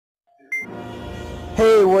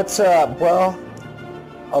Hey, what's up? Well,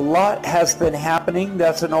 a lot has been happening.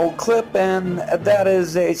 That's an old clip, and that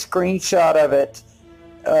is a screenshot of it.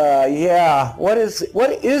 Yeah, what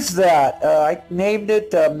is that? I named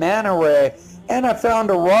it manta ray, and I found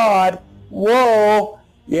a rod. Whoa!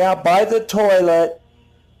 Yeah, by the toilet.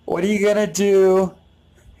 What are you gonna do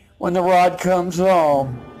when the rod comes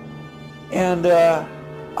home? And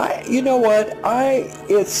you know what?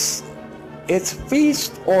 It's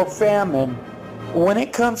feast or famine when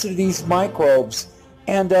it comes to these microbes.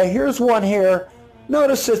 And here's one here.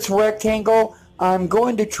 Notice it's rectangle. I'm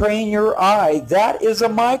going to train your eye. That is a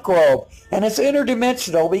microbe, and it's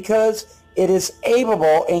interdimensional because it is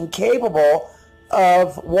able and capable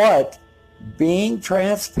of what? Being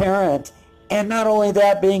transparent. And not only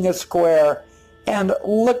that, being a square. And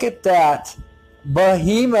look at that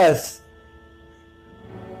behemoth.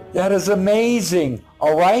 That is amazing.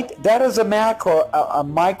 All right, that is a macro, a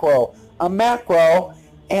micro,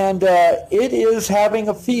 and it is having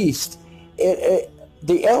a feast. The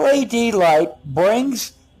LED light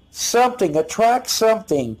brings something, attracts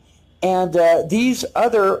something, and these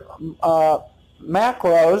other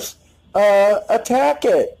macros attack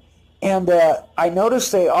it. And I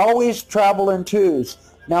notice they always travel in twos.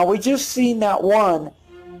 Now we just seen that one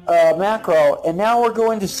macro, and now we're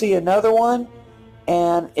going to see another one,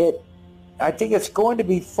 and I think it's going to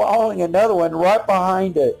be following another one right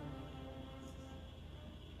behind it.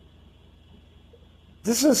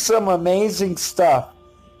 This is some amazing stuff.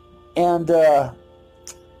 And there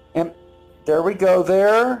we go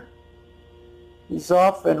there. He's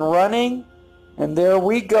off and running. And there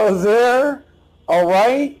we go there. All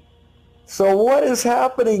right. So what is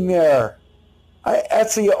happening there?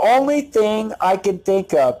 That's the only thing I can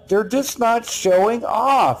think of. They're just not showing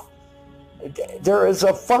off. There is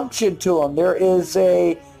a function to them. There is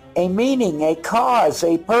a meaning, a cause,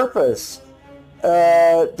 a purpose.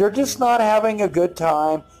 They're just not having a good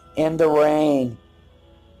time in the rain.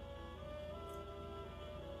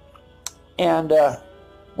 And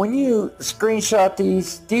when you screenshot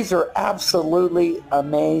these are absolutely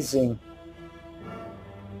amazing.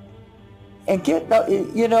 And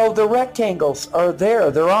the rectangles are there.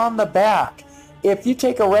 They're on the back. If you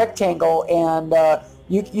take a rectangle and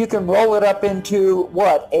you can roll it up into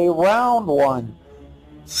what? A round one.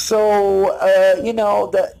 So,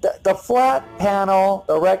 the flat panel,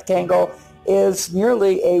 the rectangle, is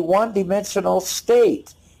merely a one-dimensional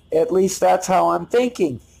state. At least that's how I'm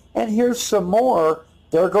thinking. And here's some more.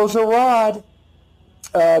 There goes a rod.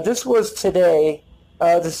 This was today,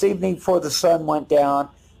 this evening before the sun went down.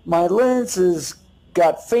 My lens has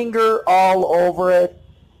got finger all over it.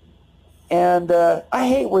 And I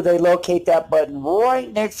hate where they locate that button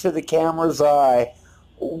right next to the camera's eye.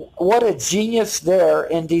 What a genius there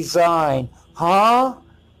in design, huh?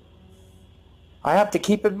 I have to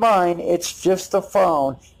keep in mind, it's just a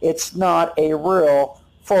phone. It's not a real,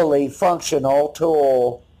 fully functional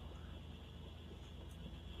tool.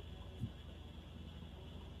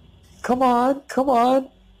 Come on, come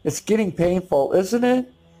on. It's getting painful, isn't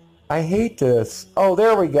it? I hate this. Oh,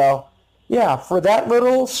 there we go. Yeah, for that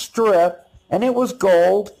little strip, and it was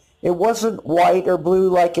gold. It wasn't white or blue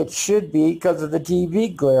like it should be because of the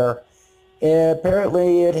TV glare.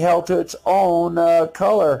 Apparently it held to its own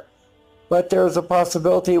color. But there's a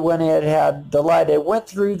possibility when it had the light, it went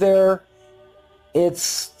through there,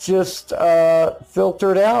 it's just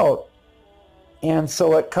filtered out. And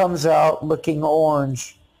so it comes out looking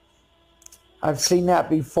orange. I've seen that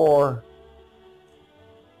before.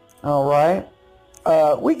 All right.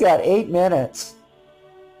 We got 8 minutes.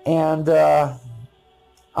 And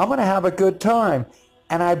I'm going to have a good time.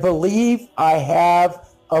 And I believe I have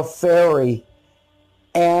a fairy.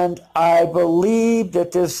 And I believe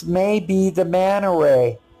that this may be the manta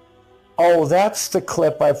ray. Oh, that's the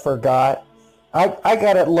clip I forgot. I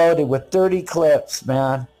got it loaded with 30 clips,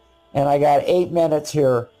 man. And I got 8 minutes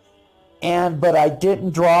here. But I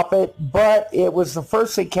didn't drop it. But it was the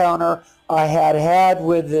first encounter I had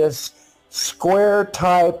with this square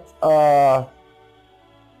type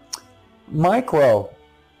micro.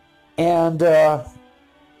 And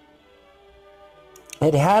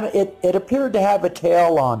it appeared to have a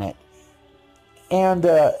tail on it. And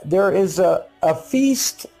there is a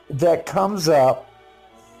feast that comes up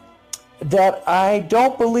that I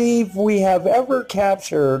don't believe we have ever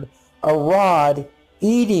captured a rod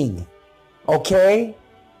eating. Okay?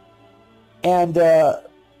 And there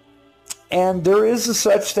is a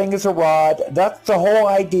such thing as a rod. That's the whole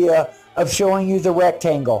idea of showing you the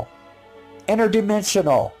rectangle.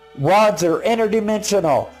 Interdimensional. Rods are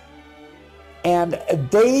interdimensional. And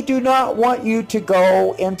they do not want you to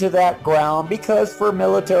go into that ground because for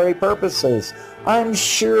military purposes. I'm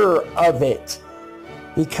sure of it,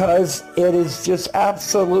 because it is just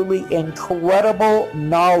absolutely incredible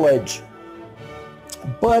knowledge.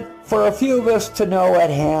 But for a few of us to know at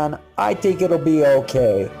hand, I think it'll be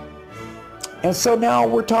okay. And so now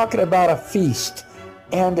we're talking about a feast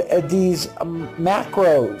and these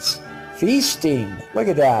macros, feasting. Look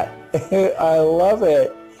at that. I love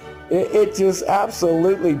it. It just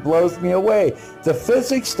absolutely blows me away. The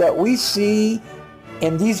physics that we see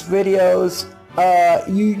in these videos,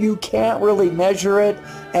 you can't really measure it,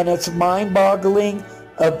 and it's mind-boggling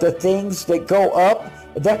of the things that go up.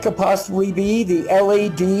 That could possibly be the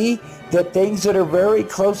LED, the things that are very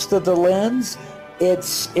close to the lens.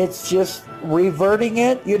 It's just reverting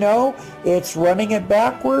it, you know, it's running it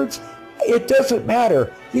backwards. It doesn't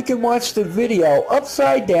matter. You can watch the video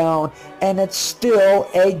upside down and it's still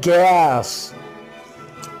a gas.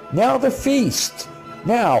 Now the feast.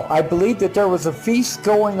 Now, I believe that there was a feast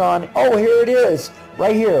going on. Oh, here it is,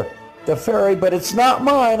 right here. The fairy, but it's not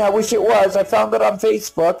mine. I wish it was. I found it on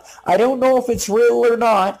Facebook. I don't know if it's real or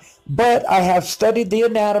not, but I have studied the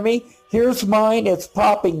anatomy. Here's mine. It's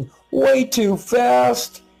popping way too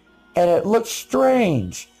fast, and it looks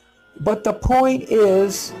strange. But the point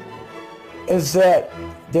is that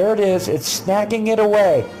there it is. It's snagging it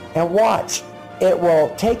away. And watch, it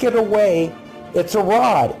will take it away. It's a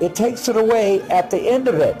rod. It takes it away at the end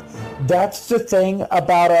of it. That's the thing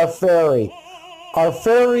about our fairy. Our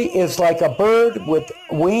fairy is like a bird with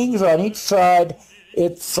wings on each side.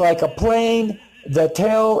 It's like a plane. The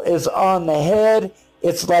tail is on the head.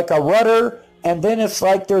 It's like a rudder. And then it's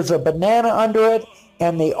like there's a banana under it.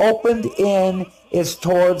 And the opened end is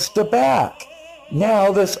towards the back.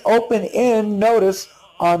 Now this open end, notice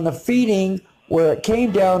on the feeding where it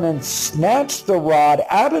came down and snatched the rod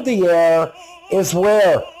out of the air is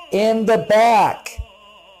where? In the back.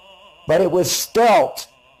 But it was stealth.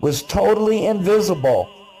 Was totally invisible.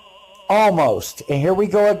 Almost. And here we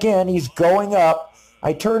go again. He's going up.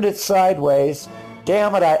 I turned it sideways.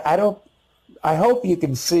 Damn it, I hope you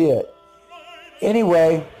can see it.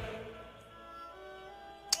 Anyway,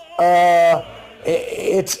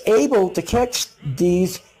 it's able to catch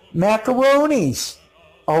these macaronis.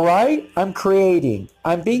 All right? I'm creating.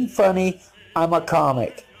 I'm being funny. I'm a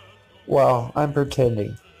comic. Well, I'm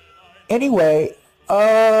pretending. Anyway,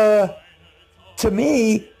 to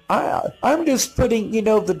me, I'm just putting, you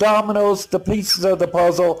know, the dominoes, the pieces of the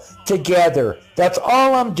puzzle together. That's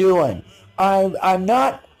all I'm doing. I'm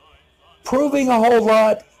not proving a whole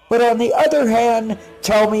lot, but on the other hand,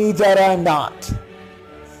 tell me that I'm not.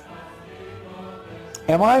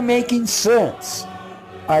 Am I making sense?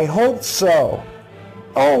 I hope so.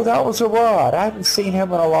 Oh, that was a rod. I haven't seen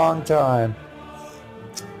him in a long time.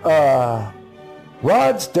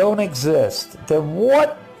 Rods don't exist. Then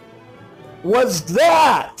what was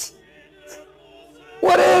that?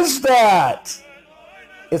 What is that?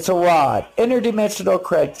 It's a rod. Interdimensional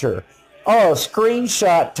creature. Oh,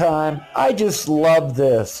 screenshot time. I just love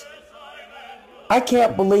this. I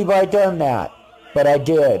can't believe I done that, but I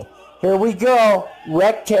did. Here we go.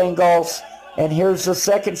 Rectangles. And here's the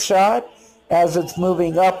second shot as it's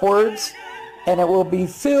moving upwards. And it will be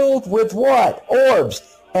filled with what?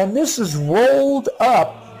 Orbs. And this is rolled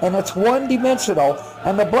up. And it's one-dimensional,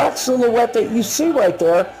 and the black silhouette that you see right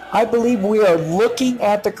there, I believe we are looking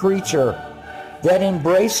at the creature that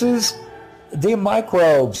embraces the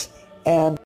microbes. And